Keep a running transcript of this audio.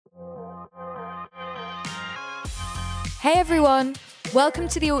Hey everyone! Welcome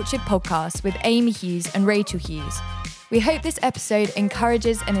to the Orchard podcast with Amy Hughes and Rachel Hughes. We hope this episode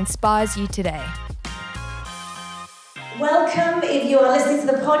encourages and inspires you today. Welcome if you are listening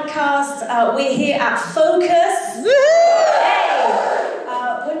to the podcast. We're here at Focus.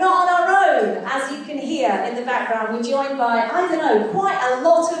 We're not on our own, as you can hear in the background. We're joined by, quite a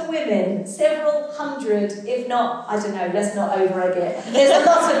lot of women, several hundred, if not, let's not over it. There's a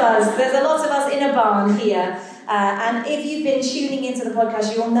lot of us in a barn here. And if you've been tuning into the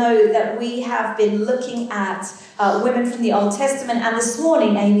podcast, you'll know that we have been looking at women from the Old Testament. And this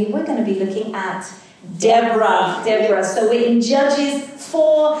morning, Amy, we're going to be looking at Deborah. So we're in Judges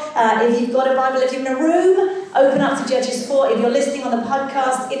 4. If you've got a Bible, if you're in a room, open up to Judges 4. If you're listening on the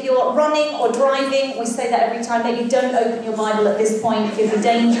podcast, if you're running or driving, we say that every time, that you don't open your Bible at this point. It could be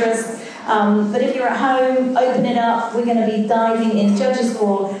dangerous. But if you're at home, open it up. We're going to be diving in Judges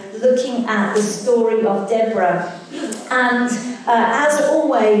 4, looking at the story of Deborah. And as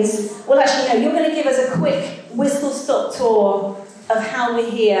always, you're going to give us a quick whistle-stop tour of how we're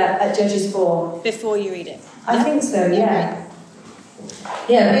here at Judges 4. Before you read it. I think so, yeah.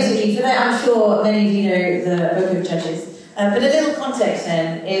 Yeah, basically, for that, I'm sure many of you know the book of Judges. But a little context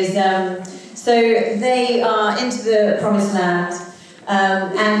then is, so they are into the Promised Land,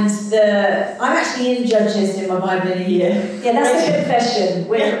 and I'm actually in Judges in my Bible in a year. Yeah, that's a confession.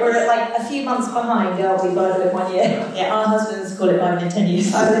 We're like a few months behind, aren't we, Bible in 1 year? Yeah, our husbands call it Bible in 10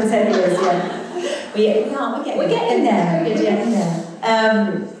 years. Bible in 10 years, yeah. We're getting there. We're getting there.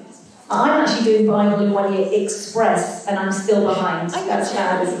 I'm actually doing Bible in 1 year express, and I'm still behind. That's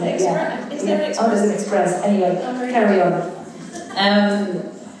bad, isn't it? Yeah. Is there an express? Oh, there's an express. Anyway, carry on.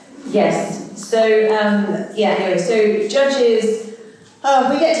 Yes. So, anyway, so Judges.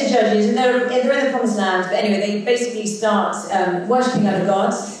 We get to Judges, and they're in the Promised Land. But anyway, they basically start worshipping other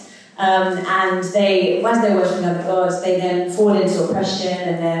gods, and as they're worshipping other gods, they then fall into oppression,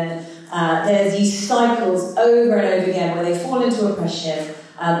 and then there's these cycles over and over again where they fall into oppression.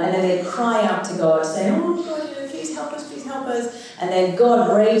 And then they cry out to God, saying, "Oh God, please help us." And then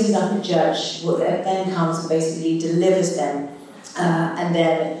God raises up a judge, that then comes and basically delivers them. And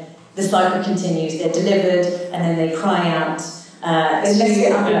then the cycle continues. They're delivered, and then they cry out. They mess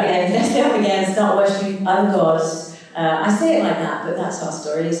it up again, start worshipping other gods. I say it like that, but that's our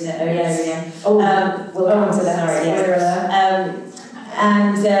story, isn't it? We'll go on to that.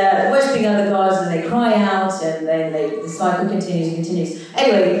 Worshipping other gods, and they cry out, and then the cycle continues.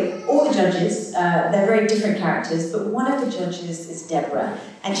 Anyway, all the judges, they're very different characters, but one of the judges is Deborah,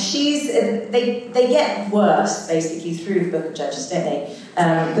 and they get worse basically through the book of Judges, don't they?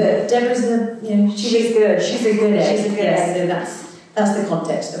 But Deborah's she's good. She's a good egg. So that's the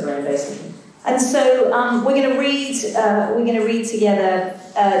context that we're in basically. And so we're going to read together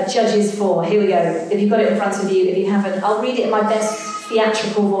Judges 4. Here we go. If you've got it in front of you, if you haven't, I'll read it in my best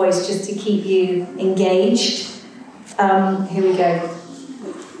theatrical voice just to keep you engaged. Here we go.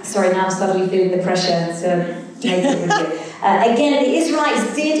 Sorry, now I'm suddenly feeling the pressure to make it with you. Again, the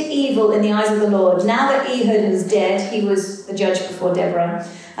Israelites did evil in the eyes of the Lord. Now that Ehud was dead, he was the judge before Deborah.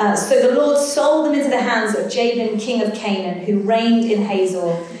 So the Lord sold them into the hands of Jabin, king of Canaan, who reigned in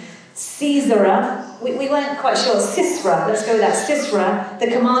Hazor. Sisera, we weren't quite sure. Sisera, let's go with that. Sisera, the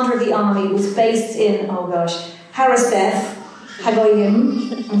commander of the army, was based in, Harosheth Hagoyim,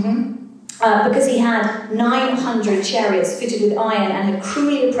 because he had 900 chariots fitted with iron and had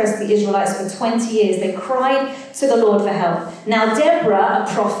cruelly oppressed the Israelites for 20 years. They cried to the Lord for help. Now Deborah,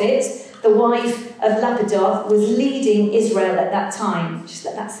 a prophet, the wife of Lapidoth, was leading Israel at that time. Just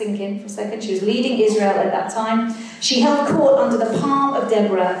let that sink in for a second. She was leading Israel at that time. She held court under the palm of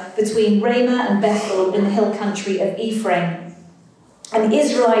Deborah between Ramah and Bethel in the hill country of Ephraim. And the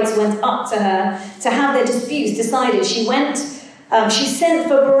Israelites went up to her to have their disputes decided. She sent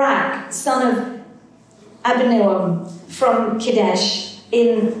for Barak, son of Abinoam, from Kadesh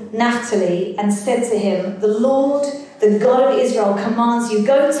in Naphtali, and said to him, "The Lord, the God of Israel, commands you,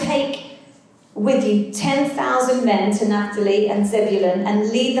 go take with you 10,000 men to Naphtali and Zebulun and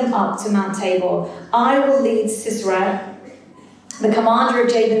lead them up to Mount Tabor. I will lead Sisera, the commander of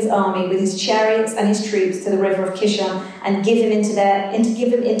Jabin's army, with his chariots and his troops to the river of Kishon and give him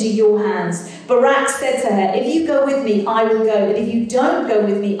into your hands." Barak said to her, "If you go with me, I will go. But if you don't go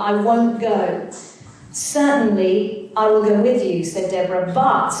with me, I won't go." "Certainly, I will go with you," said Deborah,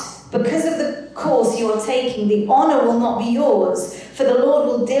 "but because of the course you are taking, the honor will not be yours, for the Lord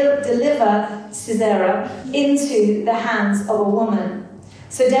will deliver Sisera into the hands of a woman."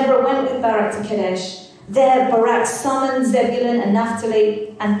 So Deborah went with Barak to Kadesh. There Barak summoned Zebulun and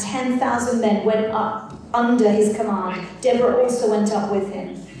Naphtali, and 10,000 men went up under his command. Deborah also went up with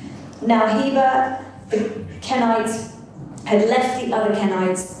him. Now Heber the Kenite had left the other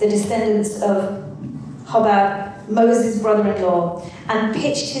Kenites, the descendants of Hobab, Moses' brother-in-law, and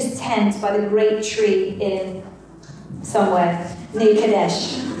pitched his tent by the great tree in somewhere near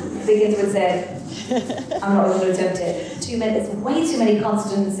Kadesh. Begins with Z. I'm not going to attempt it. There's way too many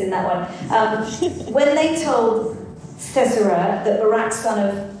consonants in that one. When they told Sisera that Barak, son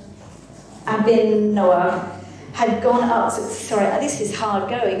of Abinoam, had gone up to... Sorry, this is hard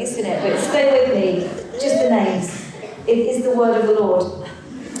going, isn't it? But stay with me. Just the names. It is the word of the Lord.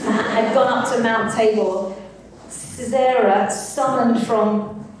 Had gone up to Mount Tabor. Sisera, summoned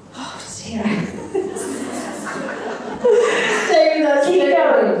from... Oh, dear. Stay with us. Keep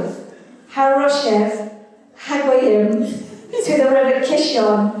going. Haroshev, Hagoyim, to the river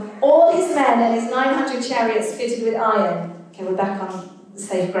Kishon, all his men and his 900 chariots fitted with iron. Okay, we're back on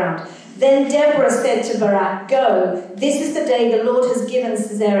safe ground. Then Deborah said to Barak, "Go, this is the day the Lord has given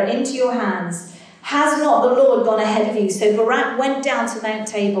Sisera into your hands. Has not the Lord gone ahead of you?" So Barak went down to Mount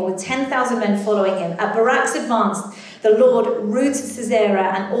Tabor with 10,000 men following him. At Barak's advance, the Lord routed Sisera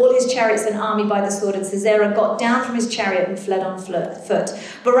and all his chariots and army by the sword, and Sisera got down from his chariot and fled on foot.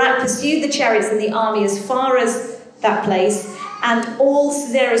 Barak pursued the chariots and the army as far as that place, and all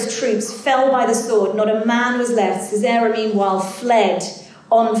Sisera's troops fell by the sword. Not a man was left. Sisera, meanwhile, fled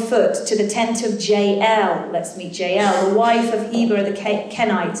on foot to the tent of Jael. Let's meet Jael, the wife of Heber the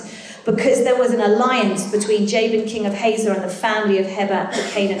Kenite, because there was an alliance between Jabin, king of Hazor, and the family of Heber the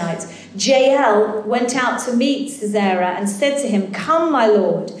Canaanite. Jael went out to meet Sisera and said to him, "Come, my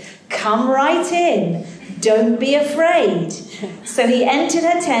lord, come right in. Don't be afraid." So he entered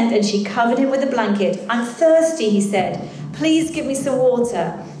her tent and she covered him with a blanket. "I'm thirsty," he said. "Please give me some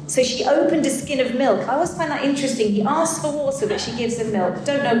water." So she opened a skin of milk. I always find that interesting. He asks for water, but she gives him milk.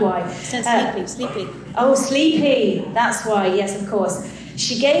 Don't know why. Sleepy. Oh, sleepy. That's why. Yes, of course.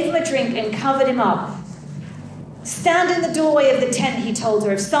 She gave him a drink and covered him up. "Stand in the doorway of the tent," he told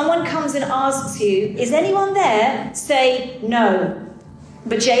her. "If someone comes and asks you, 'Is anyone there?' say no."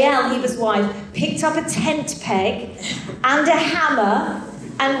 But Jael, Heber's wife, picked up a tent peg and a hammer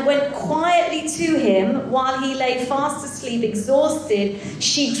and went quietly to him while he lay fast asleep, exhausted.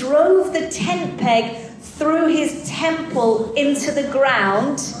 She drove the tent peg through his temple into the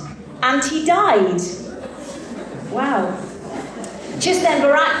ground, and he died. Wow. Just then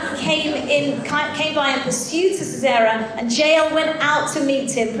Barak came by and pursued Sisera, and Jael went out to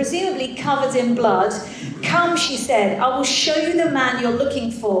meet him, presumably covered in blood. "Come," she said, "I will show you the man you're looking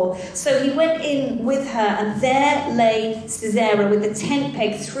for." So he went in with her, and there lay Sisera with the tent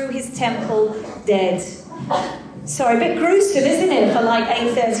peg through his temple, dead. Sorry, a bit gruesome, isn't it, for like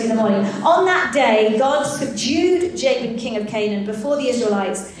 8:30 in the morning. On that day, God subdued Jabin, king of Canaan, before the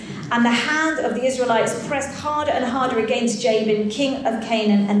Israelites, and the hand of the Israelites pressed harder and harder against Jabin, king of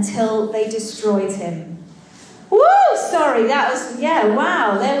Canaan, until they destroyed him. Woo! Sorry, that was,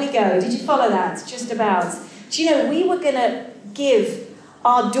 wow, there we go. Did you follow that? Just about. Do you know, we were going to give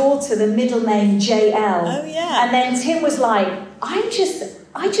our daughter the middle name JL. Oh, yeah. And then Tim was like, I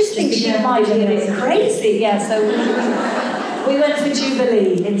just think she might be a bit crazy. Yeah, so we went for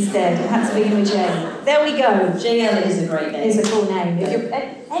Jubilee instead. It had to begin with J. There we go. JL is a great name. It is a cool name.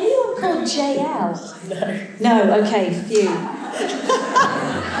 Anyone called JL? No, okay, phew.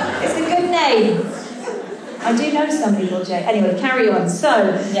 It's a good name. I do know somebody called J. Anyway, carry on.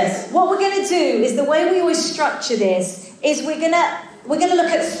 So, yes, what we're going to do is, the way we always structure this is we're going to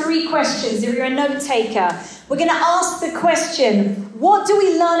look at 3 questions. If you're a note taker, we're going to ask the question, what do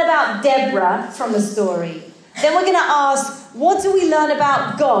we learn about Deborah from the story? Then we're going to ask, what do we learn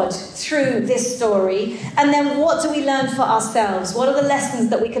about God through this story? And then what do we learn for ourselves? What are the lessons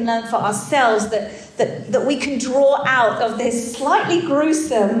that we can learn for ourselves that we can draw out of this slightly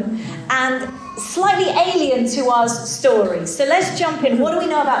gruesome and slightly alien to us story? So let's jump in. What do we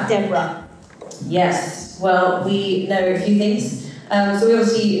know about Deborah? Yes, well, we know a few things. So we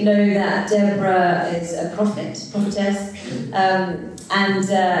obviously know that Deborah is a prophetess.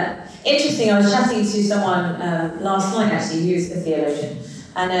 Interesting, I was chatting to someone last night, actually, who's a theologian.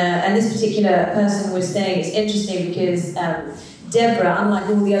 And this particular person was saying it's interesting because Deborah, unlike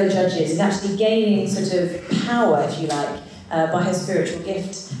all the other judges, is actually gaining sort of power, if you like, by her spiritual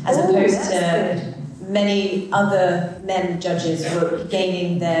gift, as opposed to many other men judges who are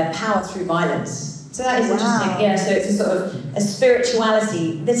gaining their power through violence. So that is interesting. Yeah, so it's a sort of a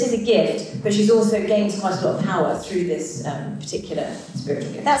spirituality. This is a gift, but she's also gained quite a lot of power through this particular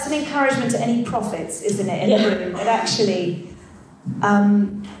spiritual gift. That's an encouragement to any prophets, isn't it, in the room? That actually,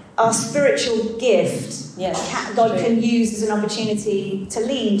 our spiritual gift, God true. can use as an opportunity to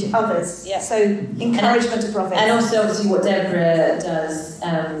lead others. Yeah. So encouragement to prophets. And also, obviously, what Deborah does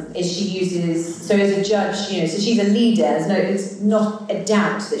is she uses, so as a judge, so she's a leader. It's not a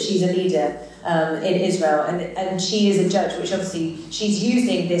doubt that she's a leader in Israel, and she is a judge, which obviously she's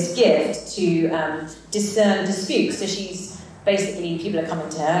using this gift to discern disputes. So she's basically, people are coming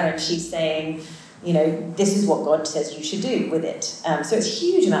to her and she's saying, this is what God says you should do with it. So it's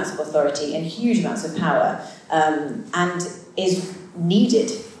huge amounts of authority and huge amounts of power, and is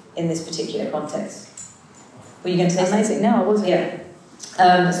needed in this particular context. Were you going to say something? No, I wasn't.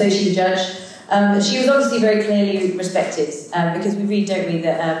 Yeah. So she's a judge. She was obviously very clearly respected, because we read, don't we,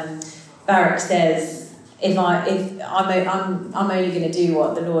 that Barak says, "If I'm only going to do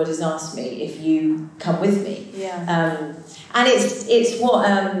what the Lord has asked me if you come with me." Yeah. And it's what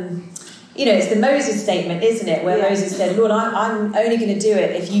it's the Moses statement, isn't it? Where Moses said, "Lord, I'm only going to do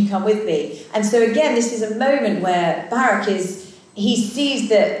it if you come with me." And so again, this is a moment where Barak he sees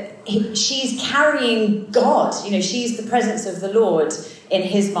that she's carrying God. She's the presence of the Lord in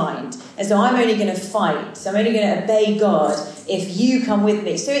his mind. And so I'm only going to fight. So I'm only going to obey God if you come with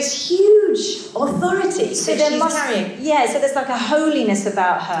me. So it's huge authority. So she's carrying. Yeah, so there's like a holiness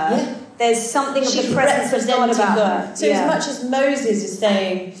about her. Yeah. There's something of the presence of God about her. So as much as Moses is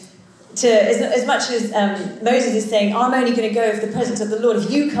saying... as much as Moses is saying, I'm only going to go with the presence of the Lord if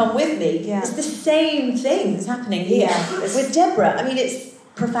you come with me, it's the same thing that's happening here with Deborah. I mean, it's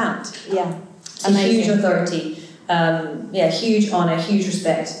profound. Yeah. It's a huge authority. Huge honour, huge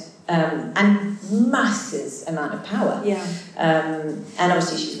respect, and massive amount of power. Yeah. And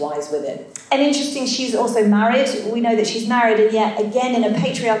obviously she's wise with it. And interesting, she's also married. We know that she's married, and yet again in a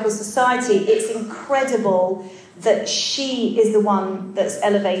patriarchal society, it's incredible that she is the one that's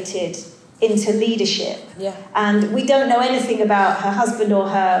elevated into leadership. Yeah. And we don't know anything about her husband or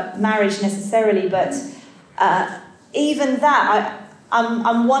her marriage necessarily, but even that,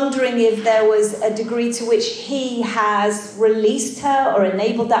 I'm wondering if there was a degree to which he has released her or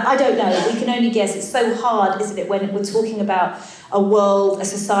enabled that. I don't know. We can only guess. It's so hard, isn't it, when we're talking about a world, a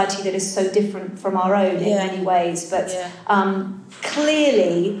society that is so different from our own in many ways. But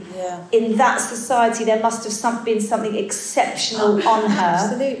clearly, in that society, there must have been something exceptional on her.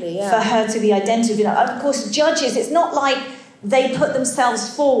 Absolutely, for her to be identified. Of course, judges, it's not like they put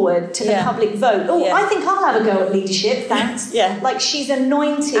themselves forward to the public vote. I think I'll have a go at leadership, thanks. Like, she's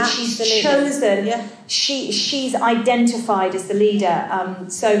anointed, Absolutely. she's chosen, she's identified as the leader.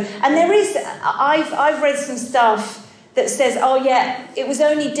 And there is, I've read some stuff that says, it was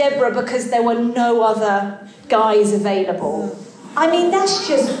only Deborah because there were no other guys available. I mean, that's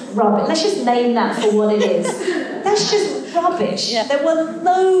just rubbish. Let's just name that for what it is. That's just rubbish. Yeah. There were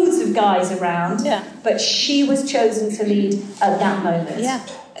loads of guys around, but she was chosen to lead at that moment. Yeah.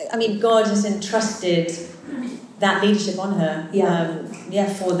 I mean, God has entrusted that leadership on her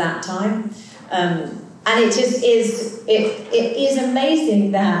for that time. And it just is, it is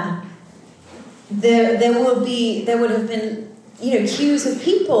amazing that there would have been, queues of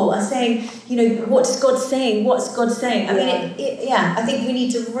people are saying, what's God saying? What's God saying? I mean, I think we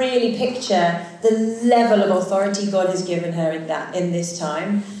need to really picture the level of authority God has given her in this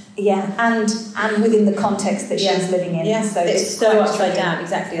time. Yeah, and within the context that she's living in. Yeah, so it's so upside down.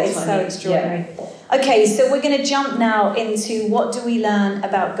 Exactly, that's what I mean. It's so extraordinary. Yeah. Okay, so we're going to jump now into what do we learn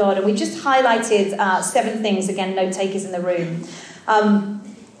about God. And we just highlighted 7 things, again, note takers in the room,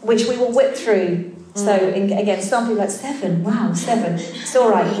 which we will whip through. So, again, some people are like, 7, wow, 7. It's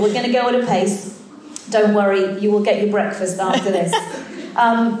all right, we're going to go at a pace. Don't worry, you will get your breakfast after this.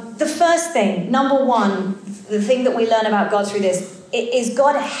 The first thing, number 1, the thing that we learn about God through this, is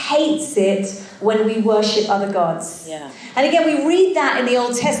God hates it when we worship other gods. Yeah. And again, we read that in the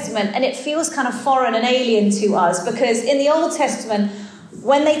Old Testament, and it feels kind of foreign and alien to us, because in the Old Testament,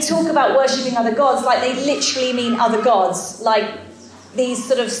 when they talk about worshipping other gods, like, they literally mean other gods, like these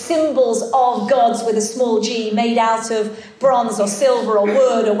sort of symbols of gods with a small g, made out of bronze or silver or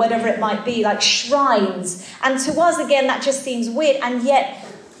wood or whatever it might be, like shrines. And to us, again, that just seems weird, and yet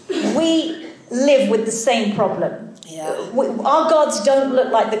we live with the same problem. Yeah. Our gods don't look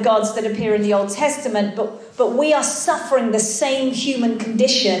like the gods that appear in the Old Testament, but we are suffering the same human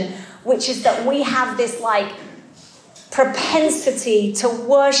condition, which is that we have this like propensity to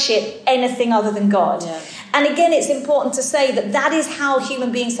worship anything other than God. Yeah. And again, it's important to say that is how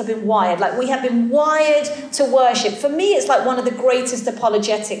human beings have been wired. Like, we have been wired to worship. For me, it's like one of the greatest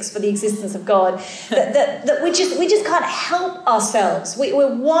apologetics for the existence of God. that we just can't help ourselves.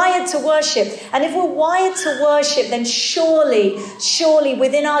 We're wired to worship. And if we're wired to worship, then surely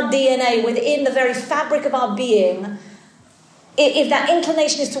within our DNA, within the very fabric of our being, if that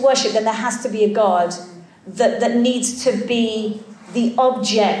inclination is to worship, then there has to be a God that needs to be the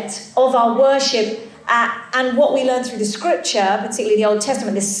object of our worship. And what we learn through the scripture, particularly the Old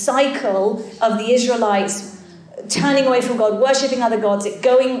Testament, this cycle of the Israelites turning away from God, worshipping other gods, it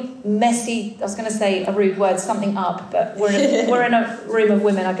going messy. I was going to say a rude word, something up, but we're in a room of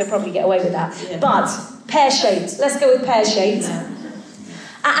women. I could probably get away with that. Yeah. But pear-shaped. Let's go with pear-shaped. Yeah.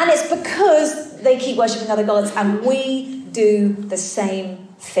 And it's because they keep worshipping other gods, and we do the same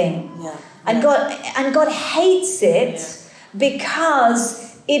thing. Yeah. And God hates it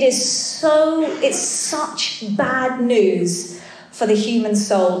because it's such bad news for the human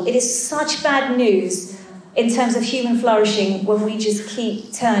soul. It is such bad news in terms of human flourishing when we just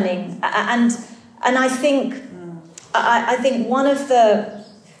keep turning. And I think one of the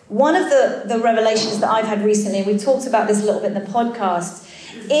revelations that I've had recently, and we've talked about this a little bit in the podcast,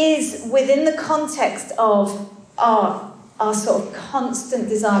 is within the context of our sort of constant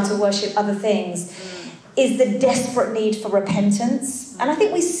desire to worship other things, is the desperate need for repentance. And I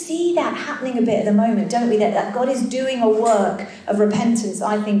think we see that happening a bit at the moment, don't we? That God is doing a work of repentance,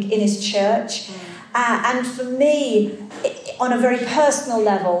 I think, in his church. And for me, on a very personal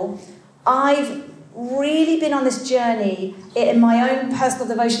level, I've really been on this journey in my own personal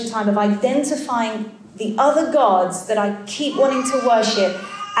devotion time of identifying the other gods that I keep wanting to worship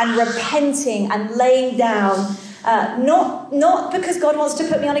and repenting and laying down. Not because God wants to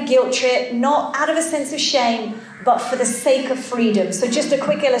put me on a guilt trip, not out of a sense of shame, but for the sake of freedom. So just a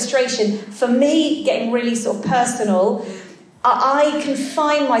quick illustration. For me, getting really sort of personal, I can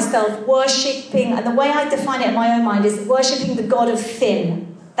find myself worshipping, and the way I define it in my own mind is worshipping the God of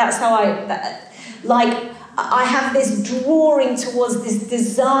thin. That's how I have this drawing towards this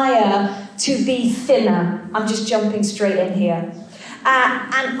desire to be thinner. I'm just jumping straight in here.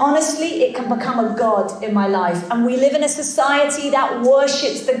 And honestly, it can become a god in my life. And we live in a society that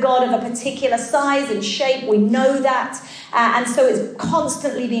worships the God of a particular size and shape. We know that. And so it's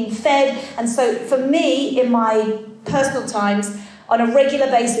constantly being fed. And so for me, in my personal times, on a regular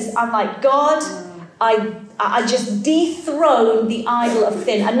basis, I'm like, God, I just dethrone the idol of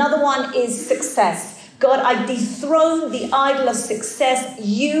thin. Another one is success. God, I dethrone the idol of success.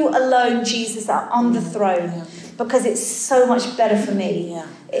 You alone, Jesus, are on the throne. Because it's so much better for me. Yeah.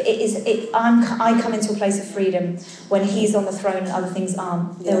 I come into a place of freedom when he's on the throne and other things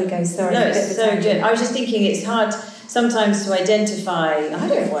aren't. Yeah. There we go. Sorry. No, it's so good. I was just thinking it's hard sometimes to identify. I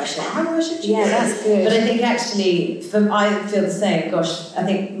don't worship. I worship Jesus. Yeah, that's good. But I think actually, I feel the same. Gosh, I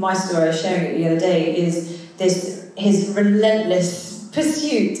think my story I was sharing it the other day is his relentless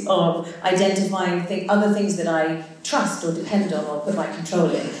pursuit of identifying other things that I trust or depend on or put my control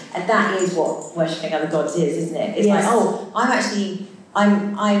in, and that is what worshipping other gods is, isn't it? It's like,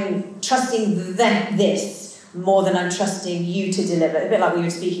 I'm trusting this more than I'm trusting you to deliver. A bit like we were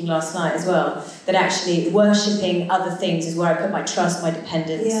speaking last night as well, that actually worshipping other things is where I put my trust, my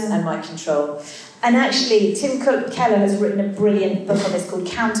dependence, and my control. And actually, Tim Keller has written a brilliant book on this called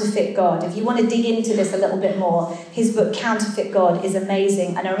Counterfeit God. If you want to dig into this a little bit more, his book Counterfeit God is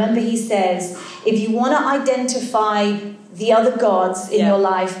amazing. And I remember he says, if you want to identify the other gods in your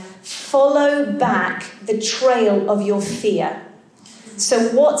life, follow back the trail of your fear. So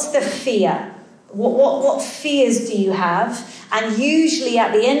what's the fear? What fears do you have? And usually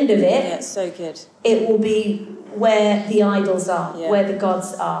at the end of it, so good. It will be where the idols are, where the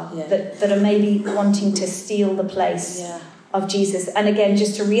gods are, that are maybe wanting to steal the place of Jesus. And again,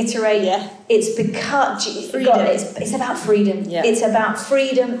 just to reiterate, it's because God, it's about freedom. Yeah. It's about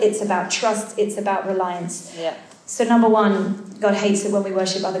freedom. It's about trust. It's about reliance. Yeah. So number one, God hates it when we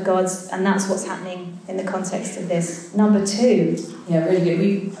worship other gods, and that's what's happening in the context of this. Number two,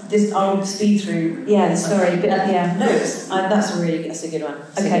 really good. I'll speed through. Yeah, sorry, but that's a good one.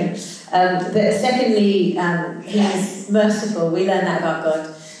 That's okay. But secondly, he's merciful. We learn that about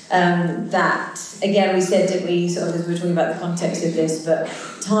God. That again, we said, didn't we? Sort of as we were talking about the context of this, but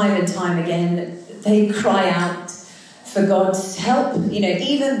time and time again, they cry out for God's help,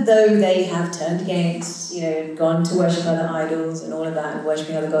 even though they have turned against, gone to worship other idols and all of that, and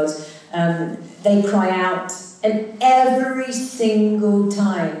worshipping other gods, they cry out, and every single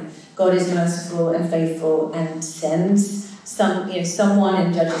time God is merciful and faithful and sends someone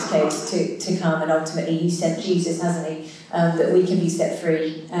in Judge's case to come, and ultimately he sent Jesus, hasn't he, that we can be set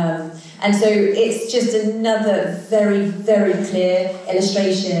free. And so it's just another very, very clear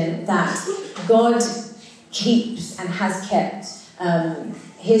illustration that God keeps and has kept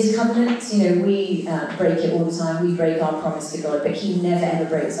his covenants. We break it all the time. We break our promise to God, but he never ever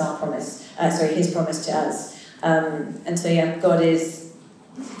breaks our promise. His promise to us. And so God is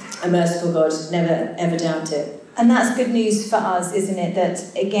a merciful God. Never ever doubt it. And that's good news for us, isn't it? That,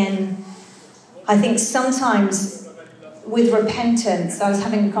 again, I think sometimes with repentance, I was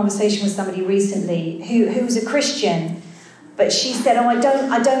having a conversation with somebody recently who was a Christian, but she said, I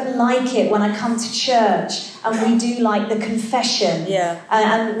don't like it when I come to church and we do like the confession. Yeah.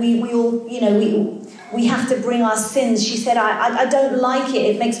 And we all, we have to bring our sins. She said, I don't like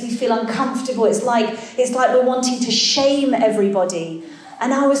it. It makes me feel uncomfortable. It's like we're wanting to shame everybody.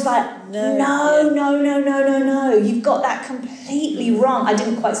 And I was like, no. You've got that completely wrong. I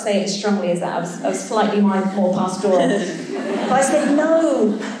didn't quite say it as strongly as that. I was slightly more pastoral. But I said,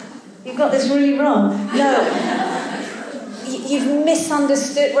 no, you've got this really wrong. No. You've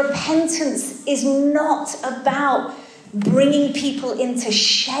misunderstood. Repentance is not about bringing people into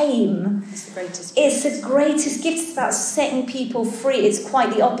shame. It's the greatest gift. It's the greatest gift. It's about setting people free. It's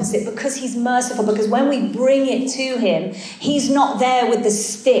quite the opposite, because he's merciful. Because when we bring it to him, he's not there with the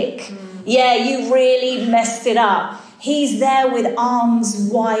stick. Yeah, you really messed it up. He's there with arms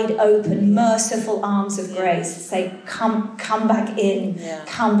wide open, merciful arms of grace. Say, come back in,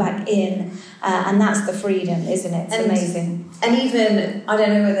 come back in. And that's the freedom, isn't it? It's amazing. And even, I don't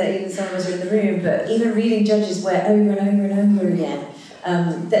know whether even some of us are in the room, but even reading Judges where over and over and over again,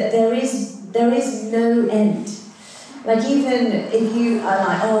 that there is no end. Like, even if you are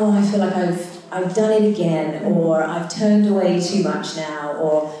like, I feel like I've done it again, or I've turned away too much now,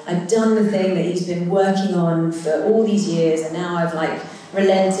 or I've done the thing that he's been working on for all these years and now I've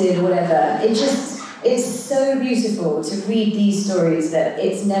relented or whatever. It's so beautiful to read these stories that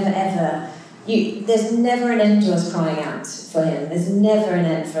it's never ever, there's never an end to us crying out for him. There's never an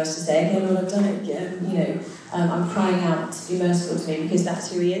end for us to say, okay, well, I've done it again, I'm crying out to be merciful to me, because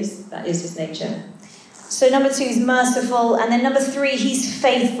that's who he is. That is his nature. So number 2 is merciful, and then number 3, he's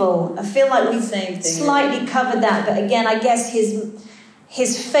faithful. I feel like we've slightly covered that, but again, I guess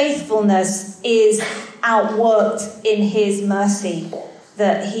his faithfulness is outworked in his mercy.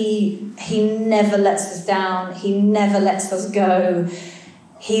 That he never lets us down, he never lets us go.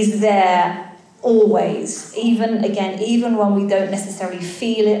 He's there always, even when we don't necessarily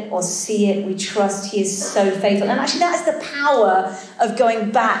feel it or see it. We trust he is so faithful, and actually that is the power of going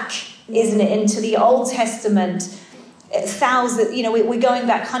back, isn't it, into the Old Testament. We're going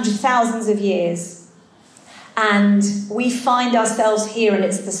back thousands of years, and we find ourselves here, and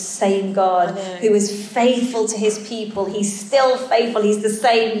it's the same God who is faithful to his people. He's still faithful. He's the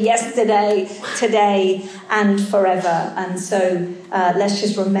same yesterday, today, and forever. And so let's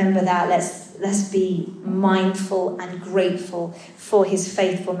just remember that. Let's be mindful and grateful for his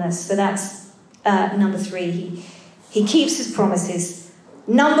faithfulness. So that's number 3. He keeps his promises.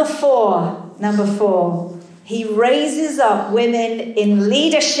 Number four, he raises up women in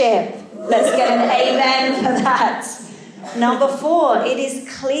leadership. Let's get an amen for that. Number 4, it is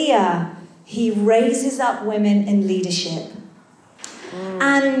clear he raises up women in leadership.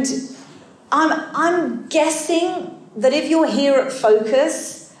 And I'm guessing that if you're here at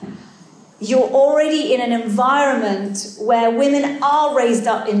Focus, you're already in an environment where women are raised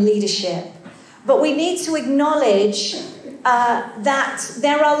up in leadership. But we need to acknowledge that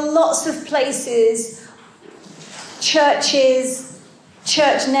there are lots of places, churches,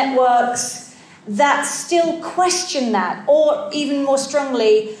 church networks that still question that, or even more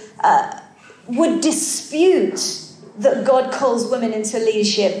strongly, would dispute that God calls women into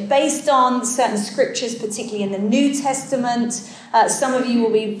leadership based on certain scriptures, particularly in the New Testament. Some of you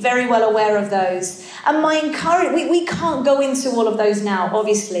will be very well aware of those. And my encouragement, we can't go into all of those now,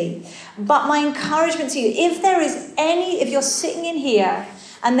 obviously. But my encouragement to you, if you're sitting in here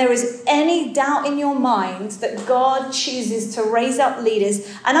and there is any doubt in your mind that God chooses to raise up leaders,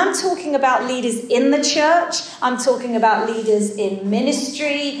 and I'm talking about leaders in the church, I'm talking about leaders in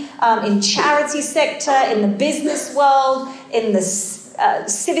ministry, in charity sector, in the business world, in the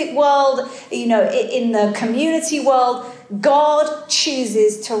civic world, in the community world, God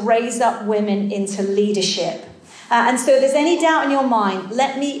chooses to raise up women into leadership. And so if there's any doubt in your mind,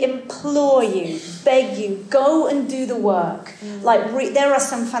 let me implore you, beg you, go and do the work. There are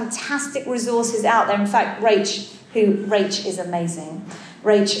some fantastic resources out there. In fact, Rach is amazing.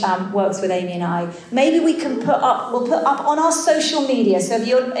 Rach works with Amy and I. Maybe we'll put up on our social media. So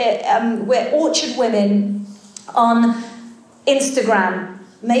if we're Orchard Women on Instagram,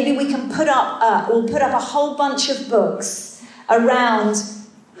 maybe we can put up a whole bunch of books around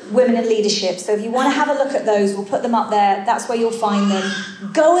women in leadership. So if you want to have a look at those, we'll put them up there. That's where you'll find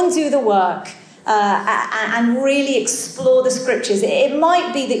them. Go and do the work and really explore the scriptures. It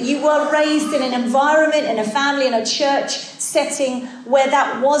might be that you were raised in an environment, in a family, in a church setting where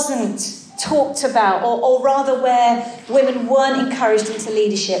that wasn't talked about, or rather where women weren't encouraged into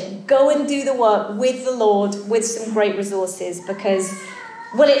leadership, go and do the work with the Lord with some great resources, because,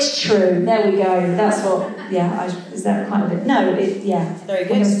 well, it's true. There we go. That's what, is that quite a bit? No, Very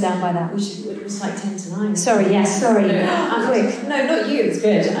good. I stand by that. It was like 10 to 9. Sorry. Quick. No, not you, it's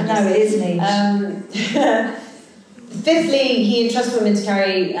good. No, it is me. Fifthly, he entrusts women to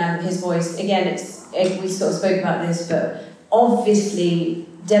carry his voice. Again, we sort of spoke about this, but obviously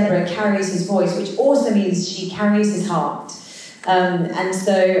Deborah carries his voice, which also means she carries his heart. And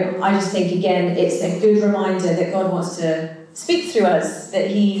so I just think, again, it's a good reminder that God wants to speak through us,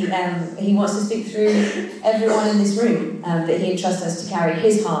 that he wants to speak through everyone in this room, that he entrusts us to carry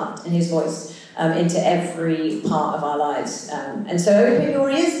his heart and his voice into every part of our lives. And so open your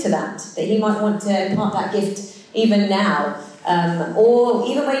ears to that he might want to impart that gift even now, or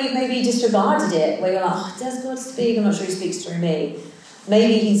even where you've maybe disregarded it, where you're like, does God speak? I'm not sure he speaks through me.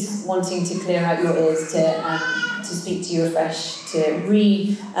 Maybe he's wanting to clear out your ears to speak to you afresh, to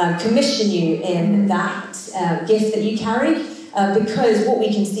commission you in that gift that you carry, because what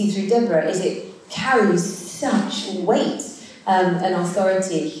we can see through Deborah is it carries such weight and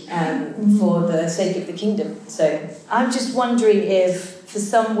authority for the sake of the kingdom. So I'm just wondering if, for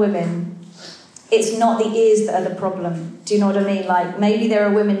some women, it's not the ears that are the problem. Do you know what I mean? Like, maybe there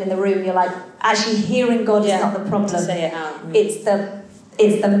are women in the room, you're like, actually hearing God is not the problem. To say it out.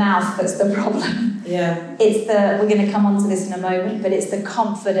 It's the mouth that's the problem. Yeah. We're going to come on to this in a moment, but it's the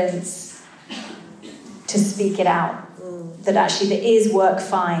confidence to speak it out. That actually the ears work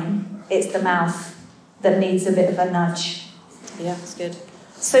fine. It's the mouth that needs a bit of a nudge. Yeah, that's good.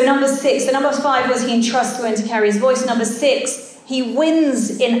 So number 5 was he entrusts women to carry his voice. Number 6, he wins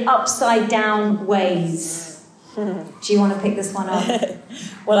in upside down ways. Do you want to pick this one up?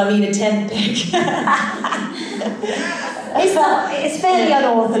 Well, I mean, a tent pick. It's fairly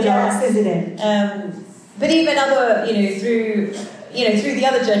unorthodox, isn't it? But even other, through the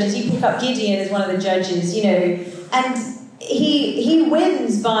other judges, you pick up Gideon as one of the judges, and he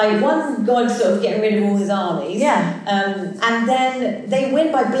wins by God sort of getting rid of all his armies. Yeah. And then they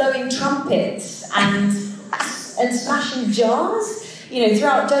win by blowing trumpets and smashing jars.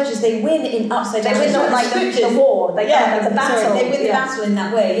 Throughout Judges, they win in upside down. They win not like the war. They win the battle. Sorry, they win the battle in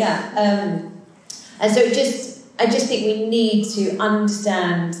that way. Yeah. And so I just think we need to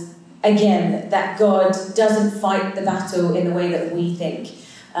understand again that God doesn't fight the battle in the way that we think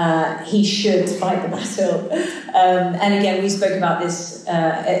he should fight the battle. And again, we spoke about this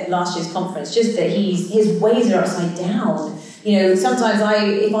at last year's conference. Just that his ways are upside down. Sometimes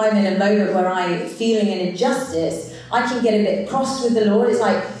if I'm in a moment where I'm feeling an injustice, I can get a bit cross with the Lord. It's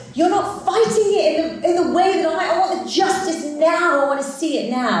like, you're not fighting it in the way that I want the justice now. I want to see it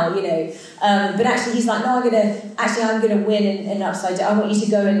now, But actually, he's like, no, I'm gonna win in upside down. I want you to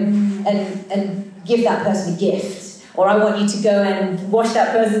go and give that person a gift. Or I want you to go and wash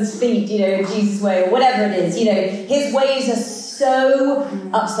that person's feet, in Jesus' way, or whatever it is. His ways are so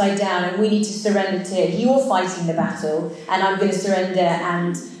upside down, and we need to surrender to it. You're fighting the battle, and I'm going to surrender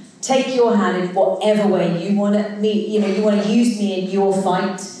and take your hand in whatever way you want to you want to use me in your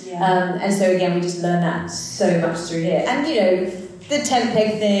fight. Yeah. And so again, we just learn that so much through here. And the tent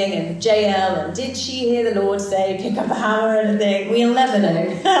peg thing and JL and did she hear the Lord say pick up a hammer and a thing? We'll never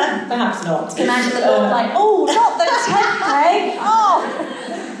know. Perhaps not. Imagine the Lord like, not the tent peg.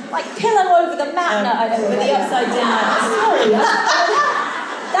 Like pillow over the mat. No, I know. With the upside down.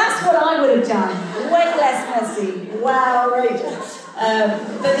 That's what I would have done. Way less messy. Wow, outrageous.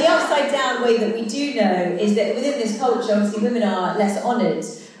 But the upside down way that we do know is that within this culture, obviously women are less honoured.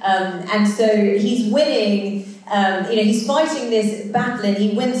 And so he's winning. He's fighting this battle and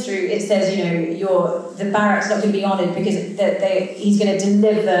he wins through. It says, the barrack's not going to be honoured because he's going to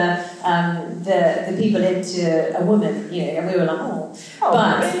deliver the people into a woman. And we were like,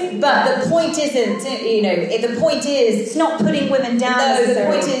 but the point isn't. The point is it's not putting women down. No, the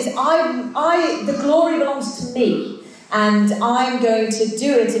point is, the glory belongs to me, and I'm going to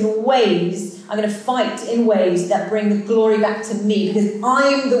do it in ways. I'm going to fight in ways that bring the glory back to me because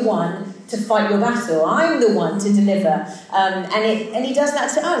I'm the one to fight your battle. I'm the one to deliver, and he does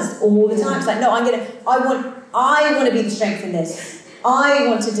that to us all the time. It's like, no, I want to be the strength in this. I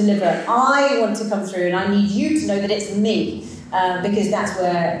want to deliver. I want to come through, and I need you to know that it's me, because that's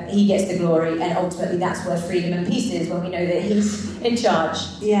where he gets the glory, and ultimately that's where freedom and peace is when we know that he's in charge.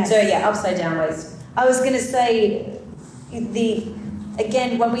 Yes. So upside down ways. I was going to say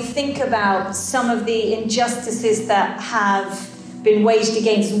again, when we think about some of the injustices that have been waged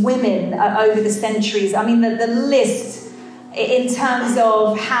against women over the centuries, I mean, the list in terms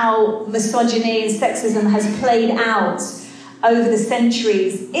of how misogyny and sexism has played out over the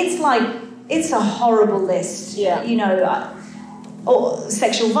centuries, it's like it's a horrible list. Yeah. You know,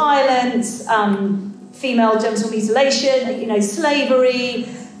 sexual violence, female genital mutilation, you know, slavery,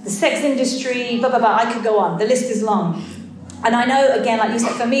 the sex industry, blah, blah, blah. I could go on. The list is long. And I know, again, like you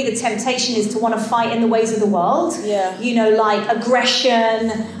said, for me, the temptation is to want to fight in the ways of the world. Yeah. You know, like aggression.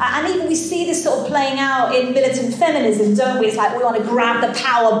 And even we see this sort of playing out in militant feminism, don't we? It's like we want to grab the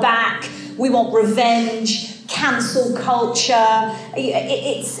power back. We want revenge, cancel culture.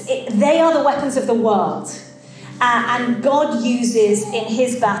 They are the weapons of the world. And God uses in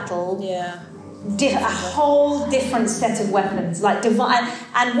his battle a whole different set of weapons, like divine.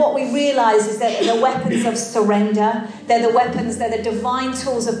 And what we realize is that they're the weapons of surrender. They're the weapons. They're the divine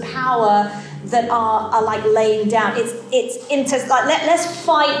tools of power that are like laying down. Let's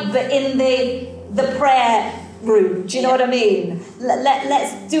fight, but in the prayer room. Do you know what I mean?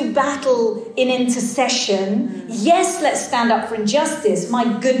 Let's do battle in intercession. Yes, let's stand up for injustice. My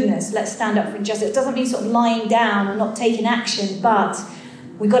goodness, let's stand up for injustice. It doesn't mean sort of lying down and not taking action, but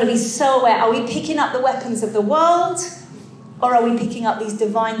we've got to be so aware. Are we picking up the weapons of the world, or are we picking up these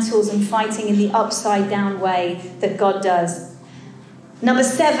divine tools and fighting in the upside down way that God does? Number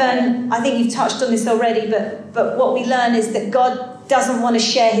 7, I think you've touched on this already, but what we learn is that God doesn't want to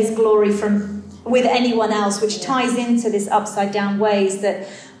share his glory with anyone else, which ties into this upside down ways that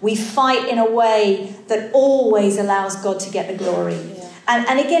we fight in a way that always allows God to get the glory. Yeah.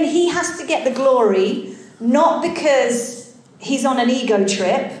 And again, he has to get the glory, not because he's on an ego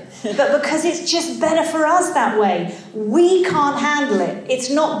trip, but because it's just better for us that way. We can't handle it. It's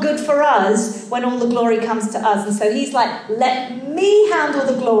not good for us when all the glory comes to us. And so he's like, let me handle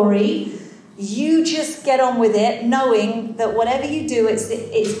the glory. You just get on with it, knowing that whatever you do,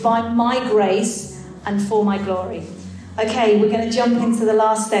 it's by my grace and for my glory. Okay, we're going to jump into the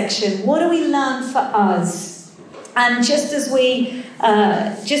last section. What do we learn for us? And just as we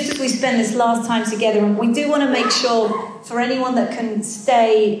spend this last time together, and we do want to make sure for anyone that can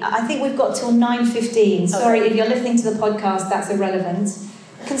stay, I think we've got till 9:15. Sorry, if you're listening to the podcast, that's irrelevant.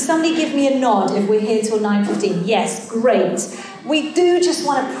 Can somebody give me a nod if we're here till 9:15? Yes, great. We do just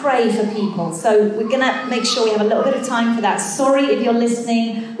want to pray for people, so we're going to make sure we have a little bit of time for that. Sorry if you're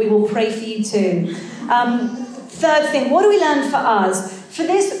listening, we will pray for you too. Third thing, what do we learn for us? For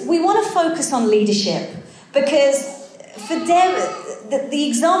this, we want to focus on leadership, because for the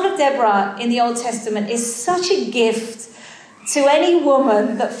example of Deborah in the Old Testament is such a gift to any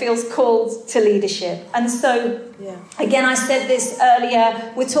woman that feels called to leadership. And so, again, I said this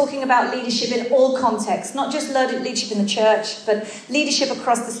earlier, we're talking about leadership in all contexts, not just leadership in the church, but leadership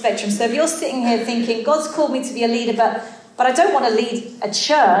across the spectrum. So if you're sitting here thinking, God's called me to be a leader, but I don't want to lead a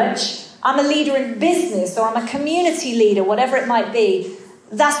church, I'm a leader in business, or I'm a community leader, whatever it might be,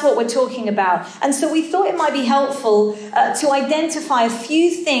 that's what we're talking about. And so we thought it might be helpful to identify a few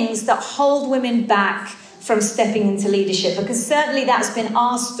things that hold women back from stepping into leadership, because certainly that's been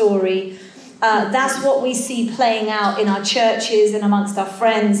our story. That's what we see playing out in our churches and amongst our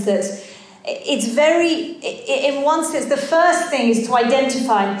friends, that it's very, in one sense, the first thing is to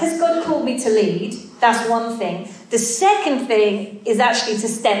identify, has God called me to lead? That's one thing. The second thing is actually to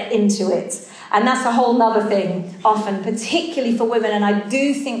step into it. And that's a whole nother thing, often, particularly for women. And I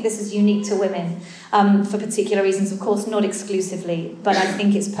do think this is unique to women for particular reasons, of course, not exclusively, but I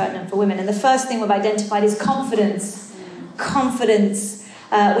think it's pertinent for women. And the first thing we've identified is confidence. Confidence,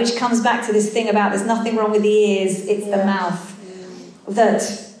 which comes back to this thing about there's nothing wrong with the ears, it's the mouth. That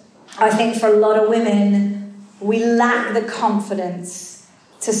I think for a lot of women, we lack the confidence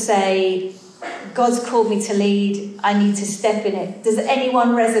to say, God's called me to lead, I need to step in it. Does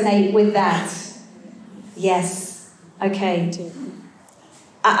anyone resonate with that? Yes. Okay.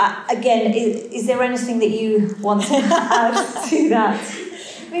 Again, is there anything that you want to add to that?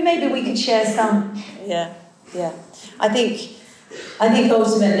 I mean, maybe we could share some. Yeah. I think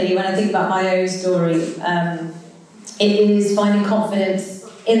ultimately, when I think about my own story, it is finding confidence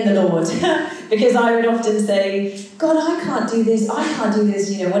in the Lord. Because I would often say, God, I can't do this,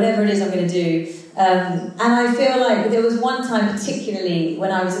 whatever it is I'm going to do. And I feel like there was one time particularly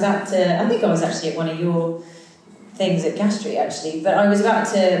when I was about to, I think I was actually at one of your things at Gastry actually, but I was about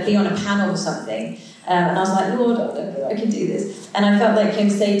to be on a panel or something, and I was like, Lord, I don't know, I can do this. And I felt like him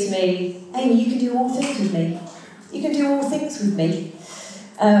say to me, Amy, you can do all things with me. You can do all things with me.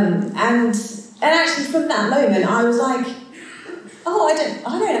 And actually from that moment I was like, oh,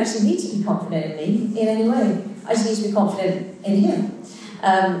 I don't actually need to be confident in me in any way. I just need to be confident in him.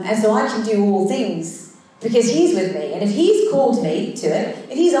 And so I can do all things because he's with me. And if he's called me to it,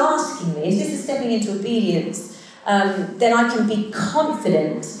 if he's asking me, if this is stepping into obedience, then I can be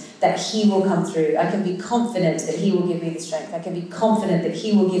confident that he will come through. I can be confident that he will give me the strength. I can be confident that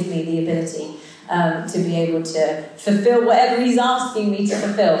he will give me the ability to be able to fulfill whatever he's asking me to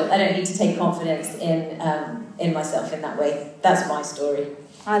fulfill. I don't need to take confidence in myself in that way. That's my story.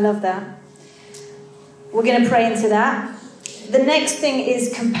 I love that. We're going to pray into that. The next thing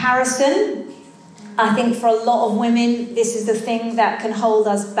is comparison. I think for a lot of women, this is the thing that can hold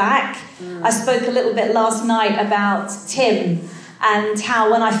us back. I spoke a little bit last night about Tim and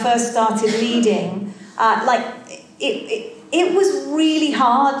how when I first started leading, it was really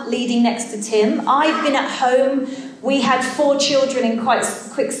hard leading next to Tim. I've been at home. We had 4 children in quite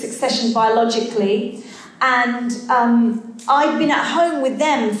quick succession biologically. And I'd been at home with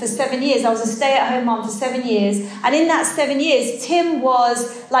them for 7 years. I was a stay-at-home mom for 7 years. And in that 7 years, Tim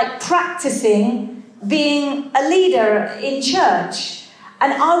was like practicing being a leader in church.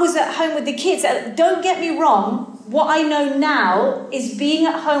 And I was at home with the kids. Don't get me wrong. What I know now is being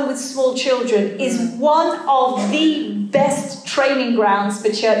at home with small children is one of the best training grounds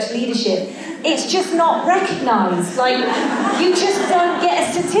for church leadership. It's just not recognised. Like, you just don't get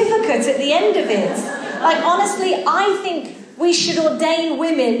a certificate at the end of it. Like, honestly, I think we should ordain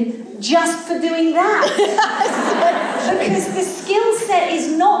women just for doing that. Because the skill set is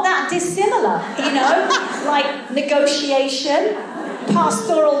not that dissimilar, you know? Like negotiation,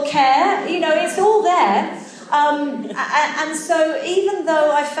 pastoral care, you know, it's all there. And so even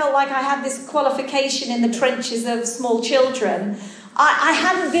though I felt like I had this qualification in the trenches of small children, I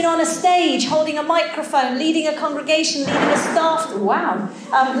hadn't been on a stage holding a microphone, leading a congregation, leading a staff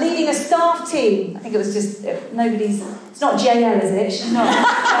team. I think it was just, it's not JL, is it? She's not.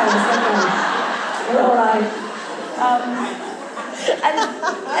 We're all right.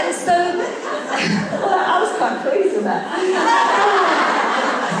 And so, I was quite pleased with that.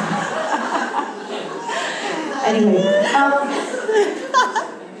 Anyway,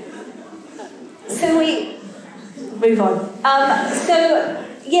 so we move on.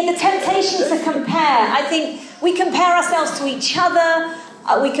 The temptation to compare. I think we compare ourselves to each other.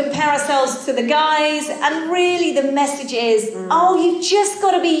 We compare ourselves to the guys, and really the message is, you've just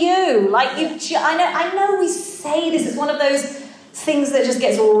got to be you. Like I know we say this is one of those things that just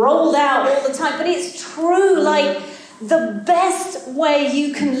gets rolled out all the time, but it's true. Like, the best way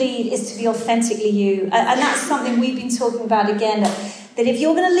you can lead is to be authentically you. And that's something we've been talking about again, that if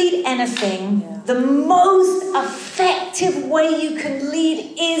you're going to lead anything, the most effective way you can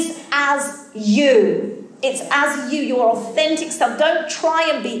lead is as you. It's as you, your authentic self. Don't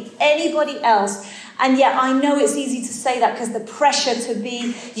try and be anybody else. And yet I know it's easy to say that because the pressure to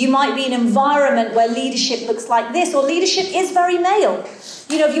be, you might be in an environment where leadership looks like this, or leadership is very male.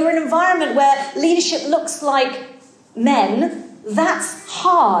 You know, if you're in an environment where leadership looks like men, that's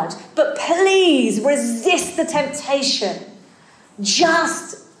hard. But please resist the temptation.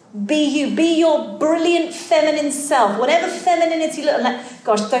 Just be you. Be your brilliant feminine self. Whatever femininity looks like.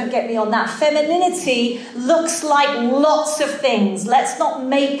 Gosh, don't get me on that. Femininity looks like lots of things. Let's not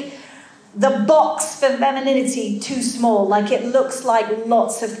make the box for femininity too small. Like, it looks like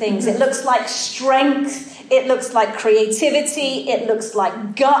lots of things. It looks like strength. It looks like creativity. It looks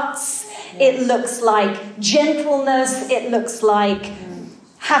like guts. It looks like gentleness. It looks like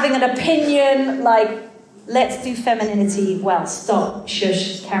having an opinion. Like, let's do femininity. Well, stop,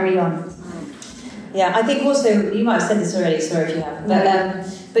 shush, carry on. Yeah, I think also, you might have said this already, sorry if you haven't,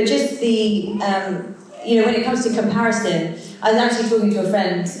 but just the, when it comes to comparison, I was actually talking to a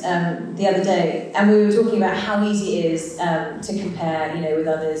friend the other day, and we were talking about how easy it is to compare, with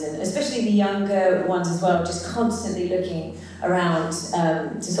others, and especially the younger ones as well, just constantly looking around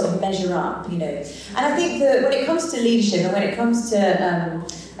to sort of measure up, And I think that when it comes to leadership and when it comes to,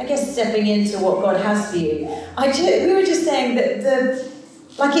 stepping into what God has for you, we were just saying that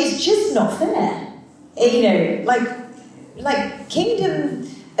it's just not fair. Like kingdom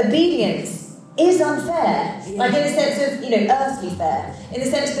obedience is unfair. Like, in the sense of, earthly fair. In the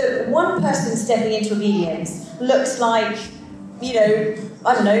sense that one person stepping into obedience looks like,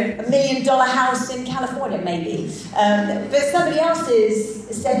 $1 million house in California, maybe. But somebody else's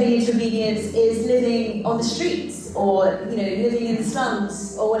stepping into obedience is living on the streets, or, living in the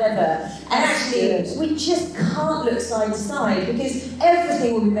slums, or whatever. And actually, we just can't look side to side, because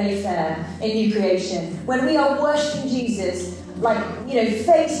everything will be made fair in new creation. When we are worshipping Jesus,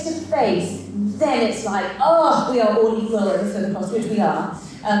 face to face, then it's like, we are all equal at the foot of the cross, which we are.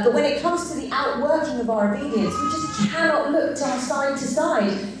 But when it comes to the outworking of our obedience, we just cannot look side to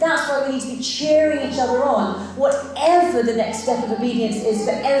side. That's why we need to be cheering each other on, whatever the next step of obedience is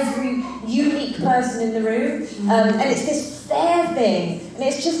for every unique person in the room. And it's this fair thing. And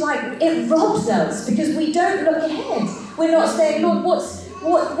it's just like, it robs us, because we don't look ahead. We're not saying, Lord,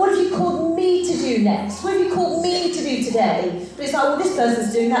 what have you called me to do next? What have you called me to do today? But it's like, well, this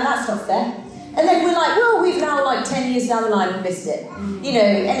person's doing that, that's not fair. And then we're like, well, we've now 10 years down the line and missed it. And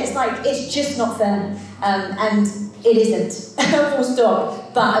it's like, it's just not fair. And it isn't, full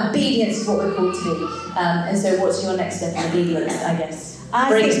stop. But obedience is what we're called to do. And so what's your next step in obedience, I guess?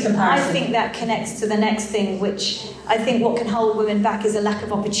 I think that connects to the next thing, which I think what can hold women back is a lack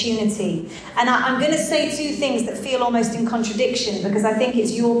of opportunity. And I'm going to say two things that feel almost in contradiction, because I think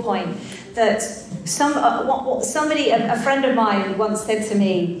it's your point that a friend of mine once said to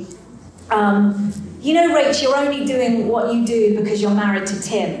me, Rach, you're only doing what you do because you're married to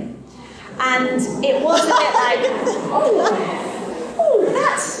Tim. And it was a bit like,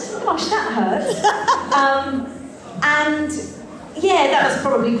 that hurt. And yeah, that was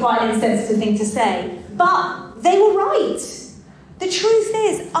probably quite an insensitive thing to say. But they were right. The truth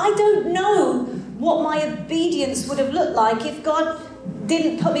is, I don't know what my obedience would have looked like if God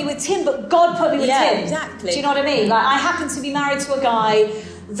didn't put me with Tim, but God put me with Tim. Exactly. Do you know what I mean? I happened to be married to a guy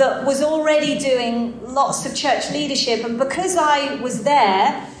that was already doing lots of church leadership, and because I was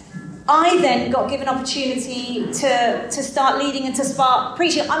there, I then got given opportunity to start leading and to start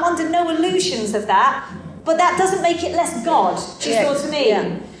preaching. I'm under no illusions of that, but that doesn't make it less God. Do you see what I mean?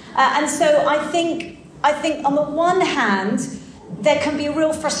 Yeah. And so I think on the one hand, there can be a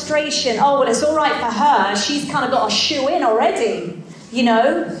real frustration. Oh, well, it's all right for her. She's kind of got a shoe in already,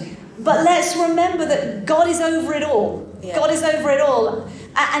 But let's remember that God is over it all. Yeah. God is over it all.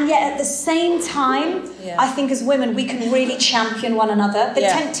 And yet at the same time, I think as women, we can really champion one another. The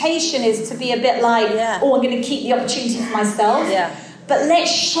temptation is to be a bit like, oh, I'm going to keep the opportunity for myself. Yeah. But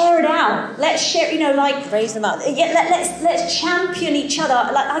let's share it out. Let's share, raise them up. Yeah, let's champion each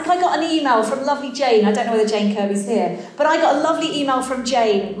other. Like I got an email from lovely Jane. I don't know whether Jane Kirby's here, but I got a lovely email from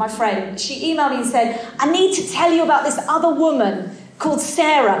Jane, my friend. She emailed me and said, I need to tell you about this other woman called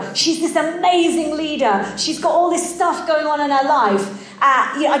Sarah. She's this amazing leader. She's got all this stuff going on in her life.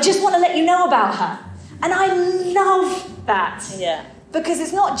 I just want to let you know about her. And I love that. Yeah. Because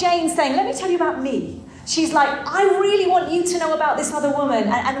it's not Jane saying, let me tell you about me. She's like, I really want you to know about this other woman.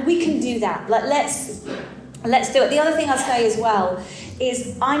 And we can do that. Let's do it. The other thing I'll say as well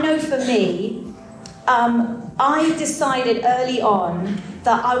is I know for me, I decided early on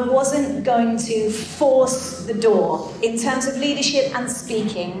that I wasn't going to force the door in terms of leadership and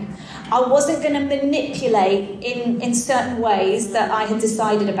speaking. I wasn't going to manipulate in certain ways that I had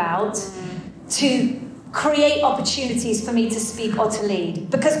decided about to create opportunities for me to speak or to lead.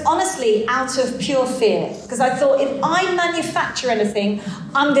 Because honestly, out of pure fear, because I thought if I manufacture anything,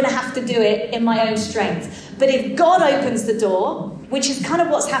 I'm going to have to do it in my own strength. But if God opens the door, which is kind of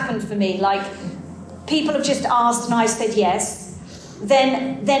what's happened for me, people have just asked and I've said yes,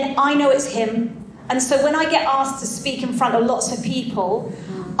 then I know it's him. And so when I get asked to speak in front of lots of people,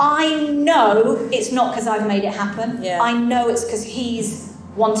 I know it's not because I've made it happen. Yeah. I know it's because he's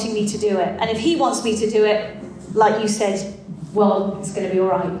wanting me to do it. And if he wants me to do it, like you said, well, it's going to be all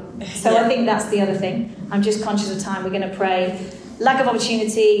right. So I think that's the other thing. I'm just conscious of time. We're going to pray. Lack of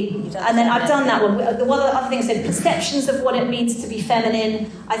opportunity. And then I've done that one. The one other thing I said, perceptions of what it means to be feminine.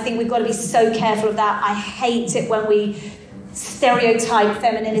 I think we've got to be so careful of that. I hate it when we stereotype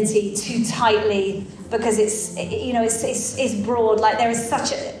femininity too tightly, because it's broad. There is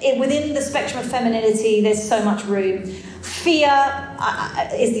within the spectrum of femininity, there's so much room. Fear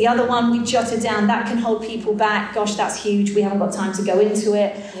is the other one we jotted down. That can hold people back. Gosh, that's huge. We haven't got time to go into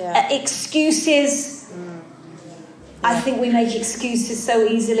it. Yeah. Excuses. I think we make excuses so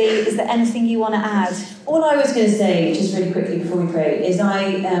easily. Is there anything you want to add? All I was going to say, just really quickly before we pray, is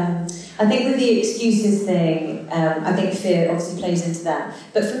I think with the excuses thing, I think fear obviously plays into that.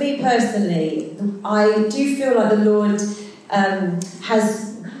 But for me personally, I do feel like the Lord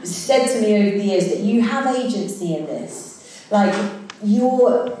has said to me over the years that you have agency in this.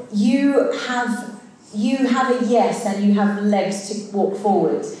 You have a yes, and you have legs to walk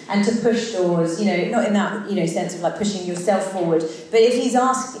forward and to push doors. Not in that sense of pushing yourself forward, but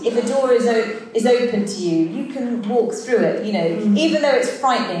if a door is open to you, you can walk through it. Even though it's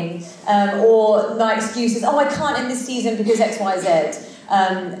frightening, or my excuses. Oh, I can't in this season because X, Y, Z.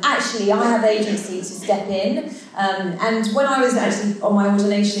 Actually, I have agency to step in. And when I was actually on my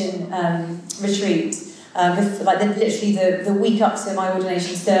ordination retreat, literally the week up to my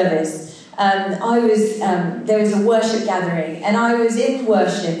ordination service. There was a worship gathering, and I was in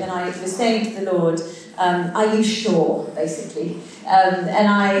worship, and I was saying to the Lord, are you sure, basically? And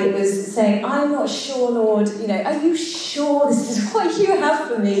I was saying, I'm not sure, Lord, are you sure this is what you have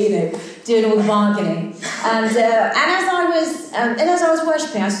for me? doing all the bargaining. And as I was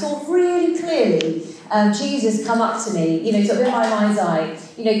worshipping, I saw really clearly Jesus come up to me, sort of in my mind's eye,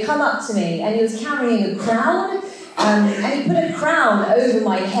 come up to me, and he was carrying a crown, and he put a crown over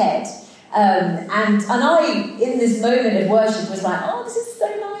my head. And I, in this moment of worship, was like, oh, this is so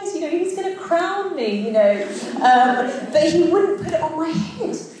nice, he's going to crown me, but he wouldn't put it on my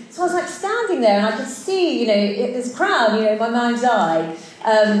head. So I was like standing there, and I could see, this crown, in my mind's eye.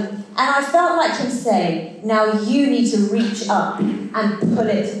 And I felt like him say, now you need to reach up and put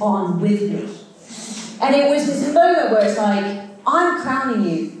it on with me. And it was this moment where it's like, I'm crowning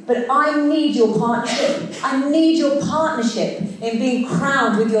you, but I need your partnership. I need your partnership in being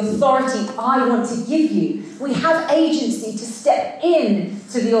crowned with the authority I want to give you. We have agency to step in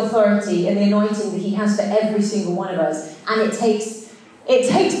to the authority and the anointing that he has for every single one of us. And it takes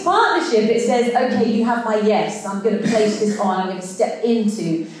partnership. It says, okay, you have my yes. I'm going to place this on. I'm going to step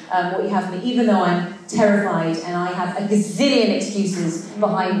into what you have for me, even though I'm terrified and I have a gazillion excuses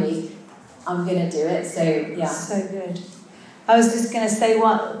behind me. I'm going to do it. So, yeah. So good. I was just going to say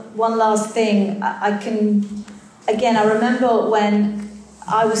one last thing. I remember when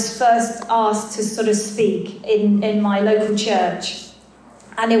I was first asked to sort of speak in my local church,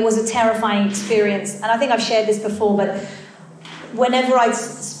 and it was a terrifying experience. And I think I've shared this before, but whenever I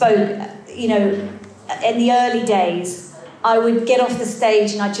spoke, in the early days, I would get off the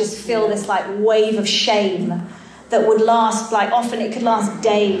stage and I'd just feel this like wave of shame that would last, like often it could last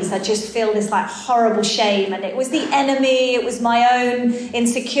days. I just feel this like horrible shame, and it was the enemy, it was my own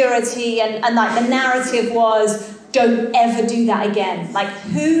insecurity, and like the narrative was, don't ever do that again. Like,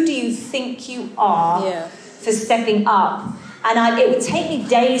 who do you think you are for stepping up? And it would take me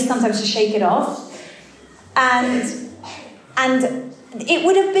days sometimes to shake it off, and it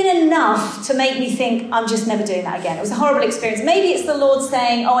would have been enough to make me think, I'm just never doing that again. It was a horrible experience. Maybe it's the Lord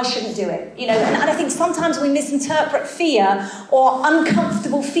saying, oh, I shouldn't do it. And I think sometimes we misinterpret fear or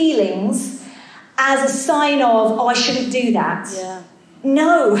uncomfortable feelings as a sign of, oh, I shouldn't do that. Yeah.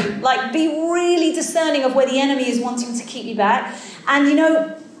 No, be really discerning of where the enemy is wanting to keep you back.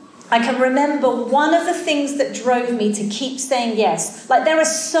 And, I can remember one of the things that drove me to keep saying yes. Like, there are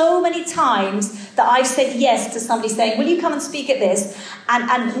so many times that I've said yes to somebody saying, will you come and speak at this?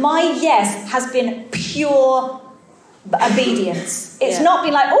 And my yes has been pure obedience. It's not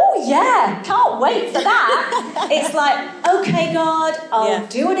been like, oh yeah, can't wait for that. It's like, okay, God, I'll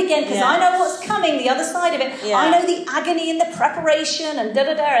do it again, because I know what's coming, the other side of it. I know the agony and the preparation and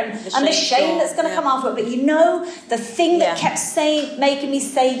and the shame that's going to come after it. But the thing that kept making me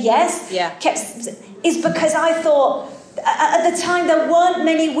say yes is because I thought, at the time there weren't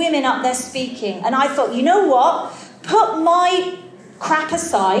many women up there speaking, and I thought, you know what, put my crap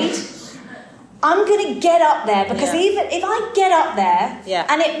aside, I'm going to get up there, because even if I get up there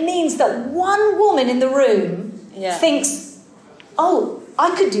and it means that one woman in the room thinks, oh,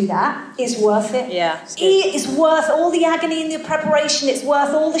 I could do that, it's worth it. It's worth all the agony and the preparation. It's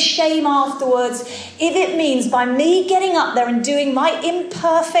worth all the shame afterwards. If it means by me getting up there and doing my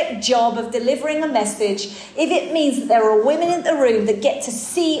imperfect job of delivering a message, if it means that there are women in the room that get to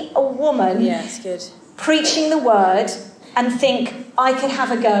see a woman preaching the word and think, I could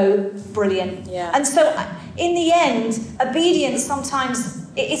have a go, brilliant. And so in the end, obedience sometimes,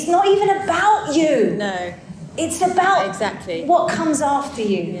 it's not even about you. No. It's about what comes after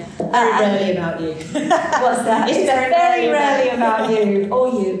you. Very rarely about you. What's that? It's very rarely about you. Or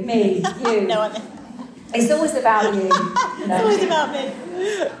you, me, you. No, I mean. It's always about you. It's always about me.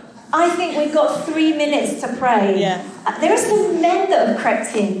 I think we've got 3 minutes to pray. There are some men that have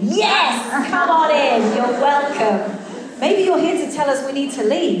crept in. Yes! Come on in. You're welcome. Maybe you're here to tell us we need to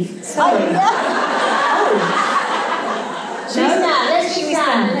leave. So. Should we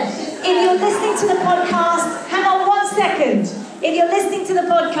stand? If you're listening to the podcast, hang on 1 second. If you're listening to the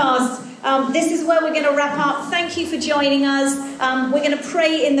podcast, this is where we're going to wrap up. Thank you for joining us. We're going to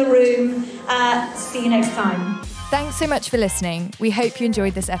pray in the room. See you next time. Thanks so much for listening. We hope you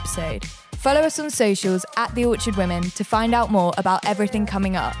enjoyed this episode. Follow us on socials @The Orchard Women to find out more about everything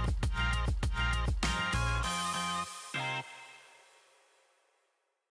coming up.